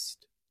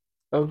youngest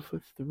of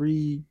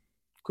 3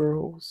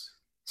 girls,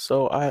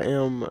 so I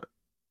am.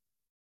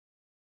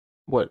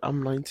 What?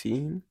 I'm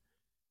 19.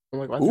 I'm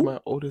like, I think my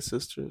oldest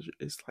sister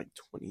is like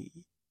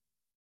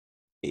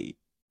 28.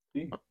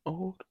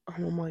 Old.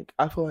 I'm like,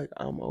 I feel like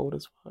I'm old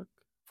as fuck.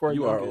 For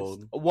you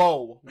youngest. Are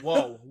old.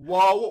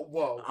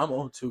 Whoa. I'm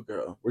old too,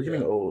 girl. We're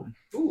getting old.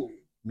 Ooh.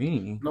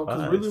 Me? No,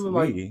 because really,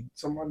 like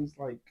somebody's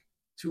like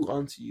 2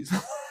 aunties.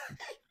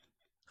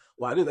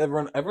 Why does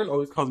everyone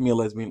always calls me a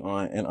lesbian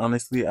aunt? And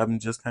honestly, I'm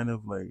just kind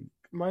of like,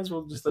 might as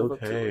well just live up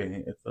to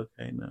it. It's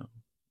okay now.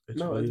 It's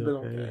been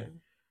okay.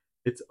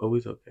 It's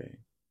always okay.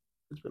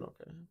 It's been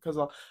okay. Because,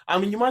 I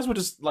mean, you might as well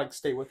just, like,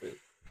 stay with it.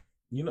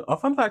 You know, a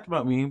fun fact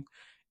about me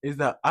is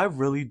that I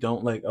really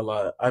don't like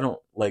I don't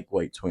like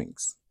white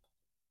twinks.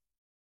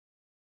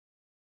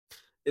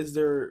 Is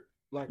there,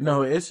 like...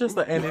 No, it's just,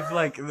 like, and it's,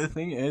 like, the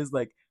thing is,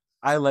 like,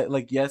 I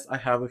like, yes, I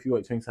have a few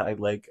white twinks that I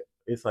like.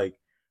 It's, like,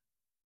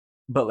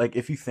 but, like,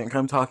 if you think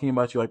I'm talking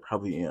about you, I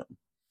probably am.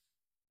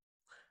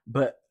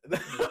 But...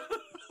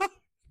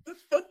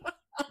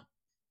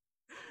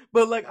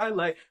 But, like, I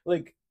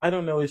I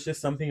don't know, it's just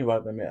something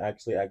about them, it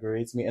actually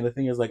aggravates me. And the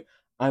thing is, like,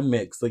 I'm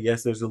mixed. Like,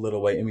 yes, there's a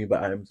little white in me,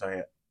 but I'm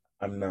sorry,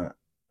 I'm not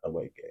a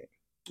white gay.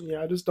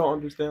 Yeah, I just don't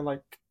understand,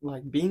 like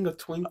being a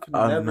twink could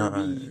never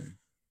be...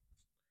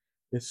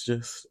 It's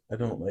just, I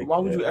don't like Why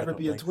would you ever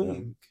be a twink?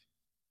 Them.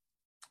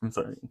 I'm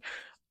sorry.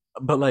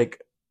 But,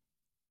 like,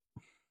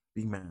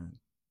 be mad.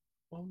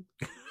 Well,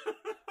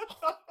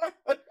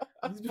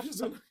 when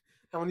these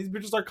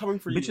bitches are coming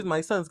for you. Bitches,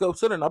 my sons go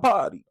sit in a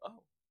party.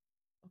 Oh.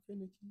 Okay,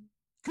 Nikki.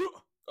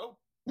 Oh.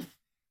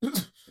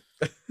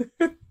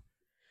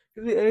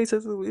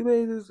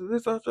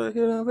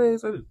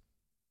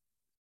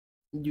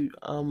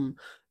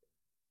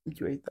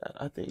 You ate that,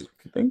 I think.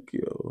 Thank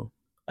you.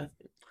 I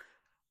think.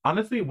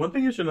 Honestly, one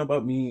thing you should know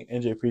about me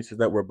and Jay Priest is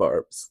that we're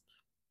barbs.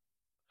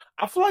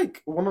 I feel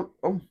like one of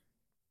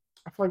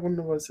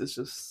us is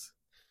just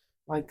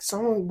like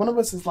one of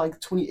us is like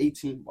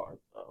 2018 barb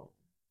though.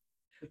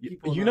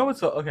 You know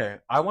what's okay?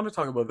 I want to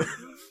talk about this.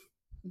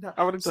 No,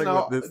 I want to talk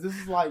about this. This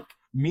is like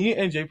me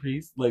and Jay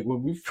Priest, like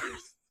when we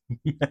first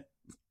met,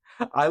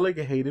 I like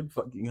hated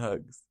fucking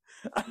hugs.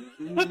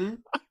 Mm-hmm.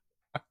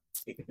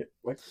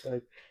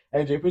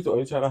 And Jay Priest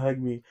always trying to hug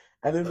me.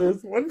 And then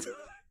there's one time,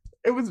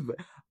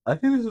 I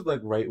think this was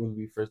like right when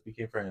we first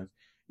became friends.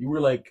 You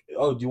were like,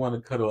 "Oh, do you want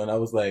to cuddle?" And I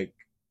was like,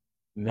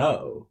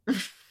 "No." And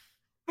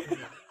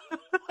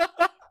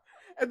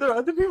there were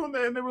other people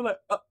there, and they were like,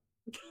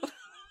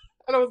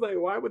 and I was like,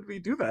 "Why would we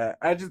do that?"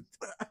 I just.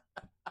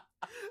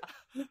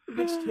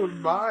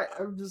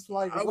 I'm just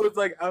like, I was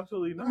like,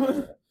 absolutely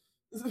not.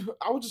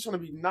 I was just trying to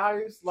be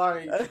nice,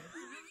 like,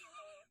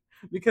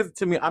 because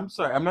to me, I'm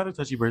sorry, I'm not a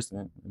touchy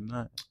person. I'm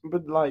not.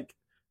 But like,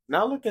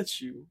 now look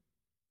at you.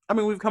 I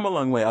mean, we've come a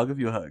long way. I'll give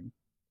you a hug.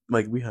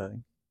 Like, we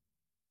hug.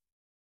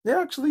 Yeah,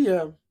 actually,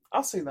 yeah,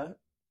 I'll say that.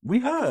 We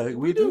hug.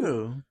 We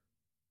do.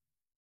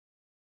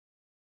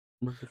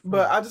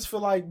 But I just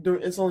feel like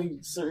it's only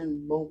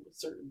certain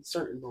moments,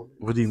 certain moments.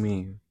 What do you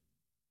mean?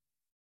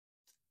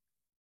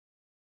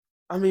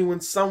 I mean,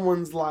 when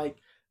someone's like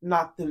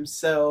not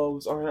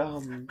themselves or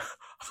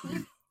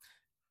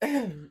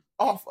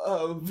off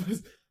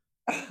of.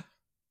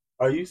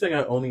 Are you saying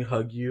I only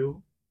hug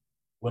you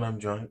when I'm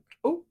drunk?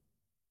 Oh,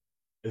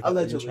 is that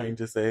what you're trying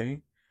to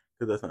say?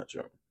 Because that's not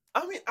true.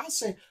 I mean, I'll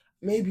say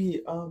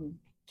maybe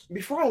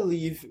before I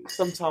leave,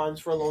 sometimes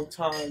for a long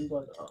time,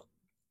 but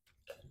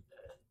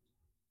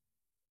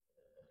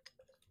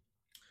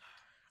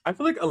I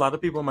feel like a lot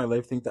of people in my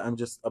life think that I'm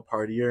just a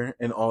partier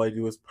and all I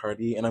do is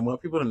party. And I want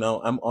people to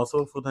know I'm also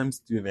a full-time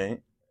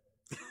student.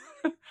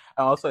 I'm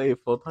also a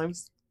full-time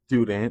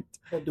student.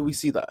 But do we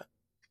see that?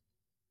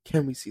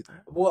 Can we see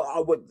that? Well,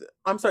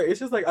 I'm sorry. It's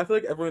just like I feel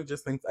like everyone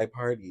just thinks I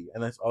party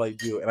and that's all I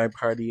do. And I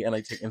party and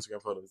I take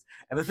Instagram photos.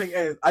 And the thing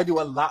is, I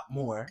do a lot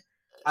more.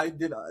 I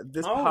did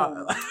this.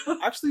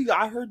 Actually,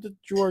 I heard that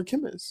you are a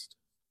chemist.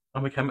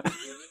 I'm a chemist.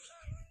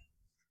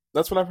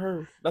 That's what I've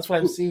heard. That's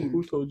what I've seen.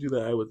 Who told you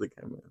that I was a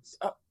chemist?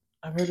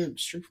 I've heard it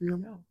straight from your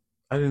mouth.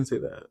 I didn't say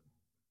that.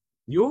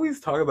 You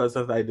always talk about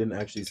stuff that I didn't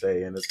actually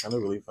say, and it's kind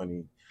of really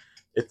funny.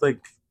 It's like,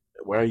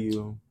 why are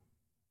you...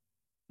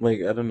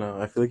 Like, I don't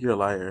know. I feel like you're a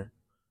liar.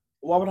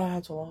 Why would I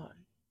have to lie?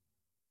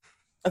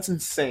 That's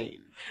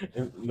insane.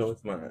 No,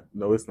 it's not.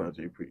 No, it's not,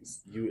 Jay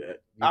Priest.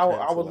 I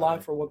would lie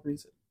for what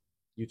reason?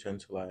 You tend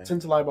to lie.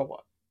 Tend to lie about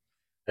what?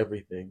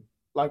 Everything.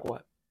 Like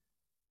what?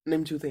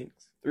 Name 2 things.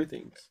 3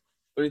 things.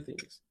 3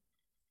 things.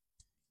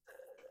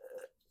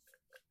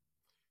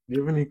 Do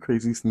you have any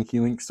crazy sneaky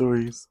link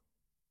stories?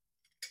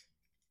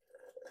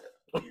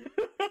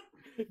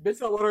 Bitch,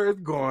 that water is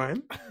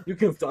gone. You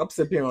can stop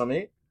sipping on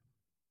it.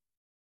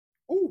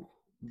 Ooh.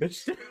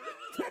 Bitch.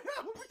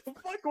 What the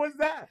fuck was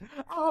that?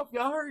 I hope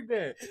y'all heard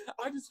that.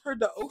 I just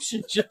heard the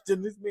ocean shift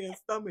in this man's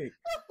stomach.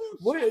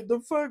 What the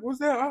fuck was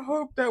that? I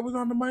hope that was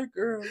on the mic,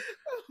 girl.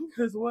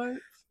 Because what?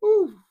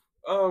 Ooh.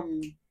 I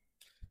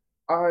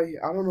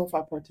don't know if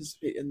I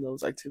participate in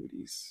those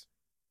activities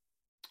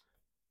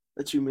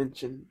that you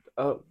mentioned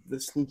of the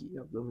sneaky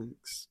of the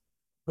links.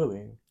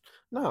 Really?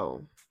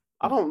 No.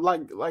 I don't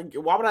like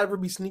why would I ever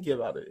be sneaky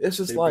about it? It's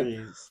just like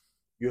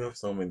you have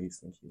so many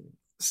sneaky links.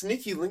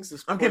 Sneaky links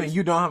is I'm kidding,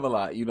 you don't have a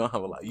lot. You have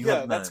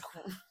none. That's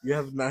cool. You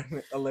have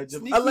none.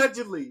 Allegedly.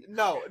 Allegedly.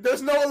 No,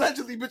 there's no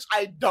allegedly, bitch.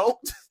 I don't.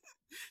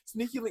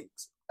 Sneaky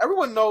links.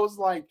 Everyone knows,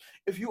 like,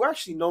 if you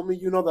actually know me,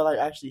 you know that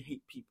I actually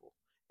hate people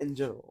in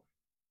general.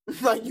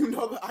 Like, you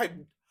know that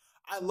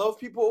I love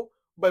people,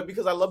 but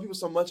because I love people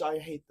so much, I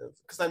hate them.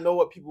 Because I know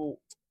what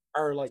people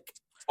are like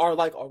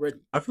already.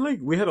 I feel like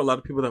we had a lot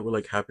of people that were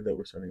like happy that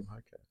we're starting a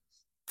podcast.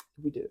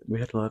 We did. We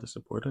had a lot of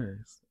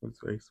supporters. It was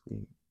very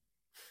sweet.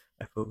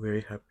 I felt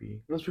very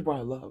happy. Those people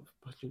I love,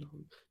 but you know,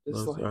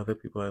 those are the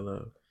people I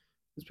love.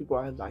 There's people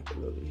I like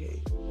and really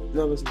hate.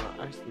 No, it's not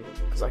actually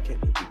because I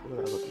can't hate people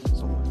and I love people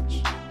so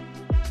much.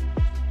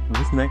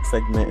 This next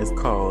segment is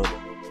called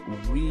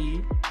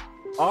We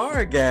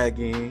Are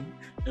Gagging,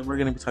 and we're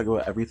going to be talking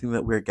about everything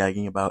that we're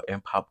gagging about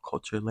in pop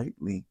culture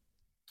lately.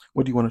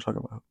 What do you want to talk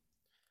about?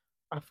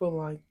 I feel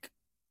like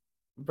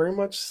very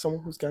much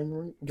someone who's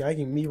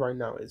gagging me right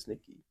now is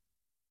Nicki.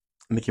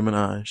 Nicki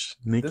Minaj.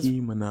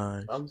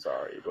 Minaj. I'm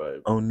sorry,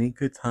 but...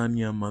 Onika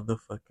Tanya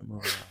motherfucking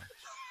Minaj.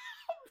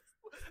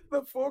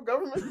 The full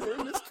government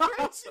name is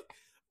crazy.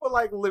 But,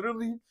 like,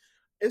 literally,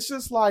 it's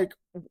just like,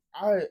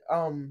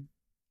 when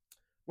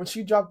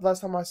she dropped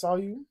Last Time I Saw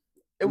You,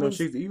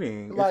 she's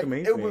eating. Like, it's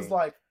amazing. It was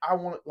like, I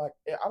don't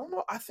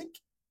know, I think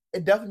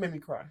it definitely made me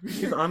cry.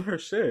 She's on her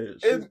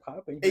shit. She's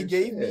popping her It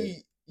gave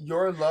me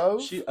your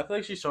love. I feel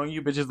like she's showing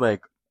you bitches,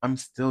 like, I'm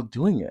still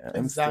doing it.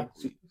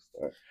 Exactly.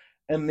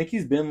 And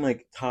Nicki's been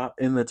like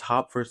in the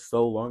top for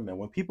so long now.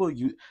 When people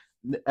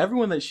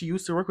everyone that she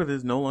used to work with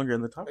is no longer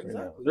in the top right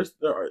now.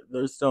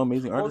 There's still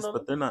amazing artists,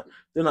 but they're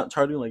not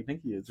charting like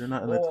Nicki is. They're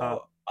not in the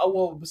top.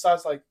 Well,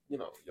 besides like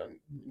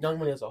Young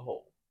Money as a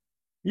whole.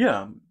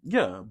 Yeah,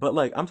 but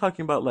like I'm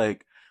talking about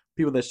like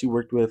people that she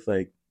worked with.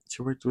 Like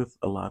she worked with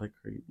a lot of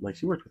great. Like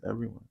she worked with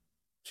everyone.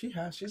 She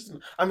has. She's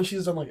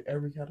done like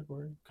every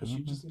category because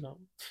she just she's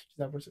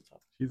that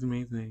versatile. She's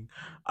amazing.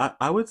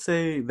 I would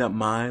say that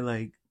my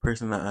like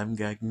person that I'm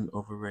gagging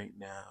over right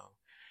now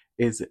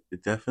is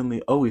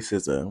definitely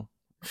SZA.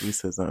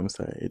 SZA. I'm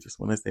sorry, I just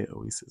want to say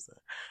SZA,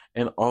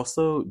 and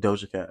also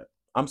Doja Cat.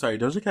 I'm sorry,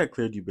 Doja Cat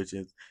cleared you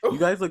bitches. You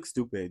guys look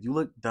stupid. You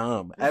look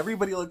dumb.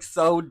 Everybody looks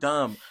so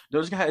dumb.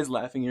 Doja Cat is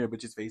laughing in your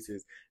bitches'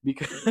 faces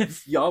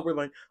because y'all were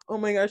like, oh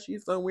my gosh,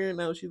 she's so weird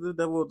now. She's a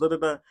devil. Da, da,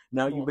 da.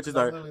 Now you bitches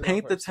are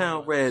paint the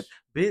town red.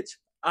 Bitch,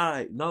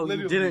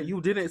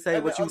 you didn't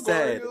say what you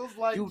said.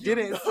 Like, you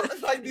didn't say,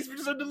 like these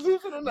bitches are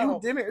delusional now. You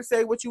didn't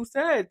say what you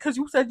said because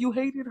you said you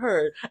hated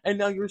her and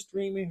now you're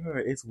streaming her.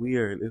 It's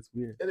weird. It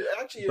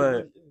actually but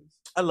is.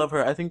 I love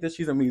her. I think that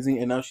she's amazing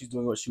and now she's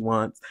doing what she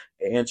wants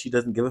and she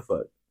doesn't give a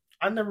fuck.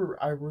 I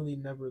really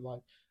never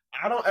like.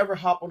 I don't ever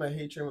hop on a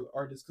hate train with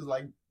artists because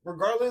like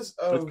regardless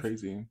of that's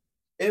crazy.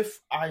 If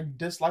I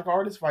dislike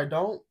artists,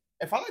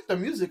 if I like their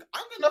music,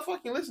 I'm gonna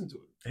fucking listen to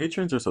it. Hate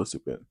trains are so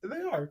stupid.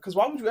 They are because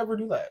why would you ever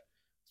do that?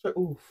 So,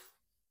 oof.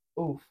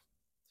 Oof.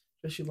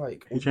 Especially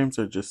like Hate trains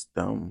are just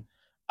dumb.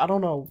 I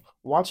don't know.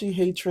 Watching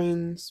hate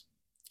trains,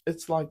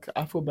 it's like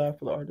I feel bad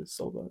for the artist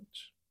so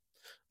much.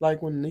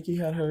 Like when Nicki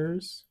had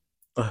hers.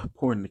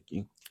 Poor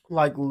Nicki.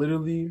 Like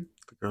literally,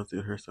 the girls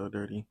did her so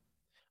dirty.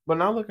 But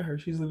now look at her.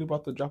 She's literally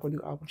about to drop a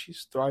new album.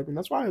 She's thriving.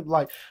 That's why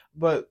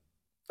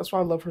that's why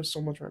I love her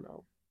so much right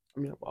now. I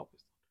mean, I've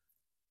always.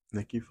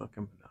 Nicki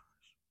fucking Minaj.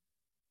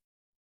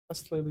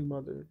 That's literally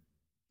mother.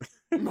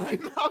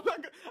 Like,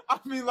 I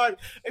mean, like,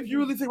 if you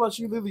really think about it,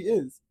 she literally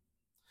is.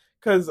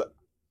 Because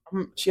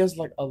she has,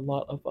 like, a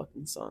lot of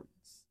fucking sons.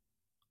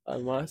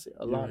 And when I say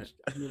a lot,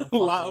 I mean a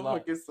lot of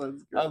fucking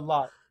sons. Girl. A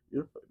lot.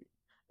 You're funny.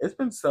 It's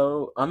been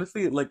so,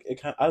 honestly, like,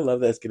 I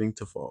love that it's getting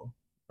to fall.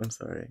 I'm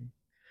sorry.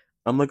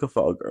 I'm like a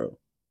fall girl.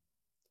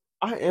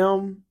 I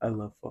am. I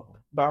love fall.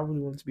 But I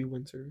really want it to be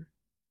winter.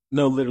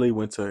 No, literally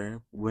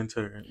winter.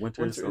 Winter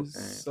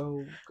is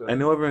so good. I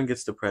know everyone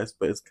gets depressed,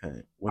 but it's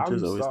kind.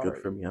 Winter's always good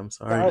for me. I'm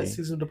sorry. That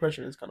season of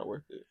depression is kind of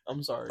worth it.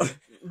 I'm sorry.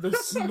 The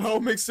snow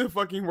makes it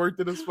fucking worth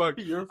it as fuck.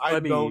 You're funny. I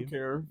don't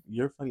care.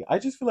 You're funny. I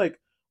just feel like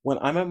when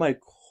I'm at my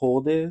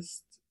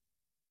coldest,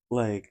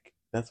 like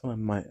that's when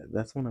I'm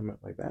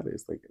at my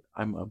baddest. Like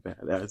I'm a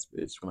badass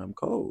bitch when I'm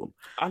cold.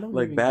 I don't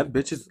like bad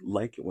bitches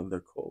like it when they're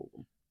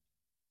cold.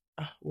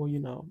 Well, you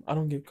know, I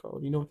don't get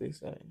cold. You know what they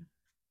say.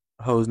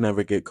 Hoes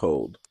never get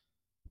cold.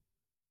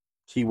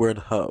 Keyword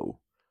hoe.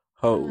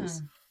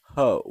 Hoes.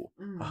 Hoe.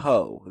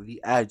 Hoe.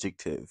 The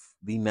adjective.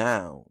 The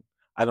noun.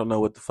 I don't know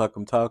what the fuck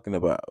I'm talking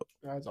about.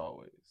 As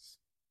always.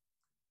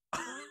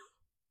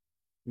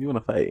 You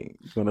wanna fight?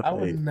 I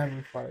would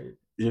never fight.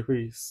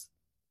 Japrice.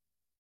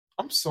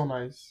 I'm so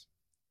nice.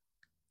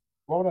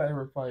 Why would I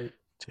ever fight?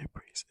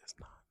 Japrice is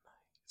not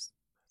nice.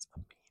 That's a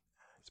mean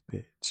ass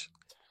bitch.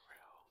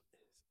 Tyrell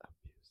is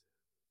abusive.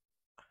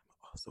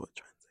 I'm also a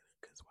trendsetter,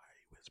 because why are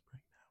you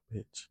whispering now,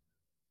 bitch?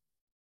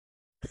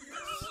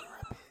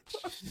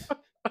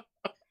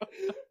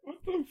 What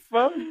the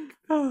fuck?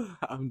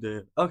 I'm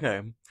dead.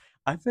 Okay.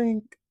 I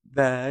think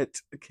that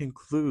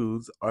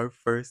concludes our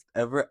first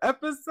ever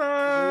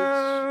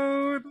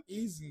episode.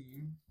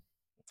 Easy.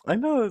 I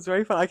know, it's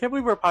very fun. I can't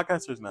believe we're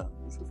podcasters now.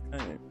 This is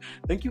kind.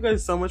 Thank you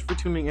guys so much for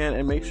tuning in,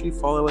 and make sure you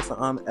follow us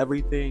on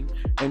everything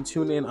and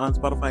tune in on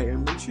Spotify,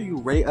 and make sure you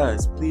rate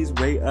us. Please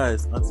rate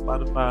us on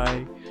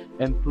Spotify,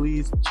 and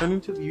please turn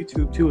into the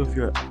YouTube too if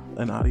you're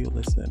an audio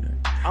listener.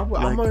 I'm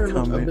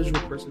a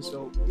visual person,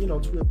 so tune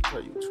up to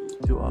our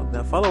YouTube. Do all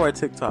that. Follow our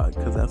TikTok,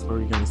 because that's where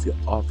we're going to see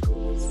all the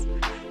tools.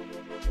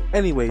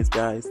 Anyways,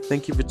 guys,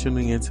 thank you for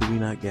tuning in to We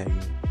Not Gagging.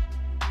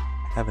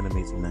 Have an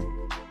amazing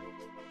night.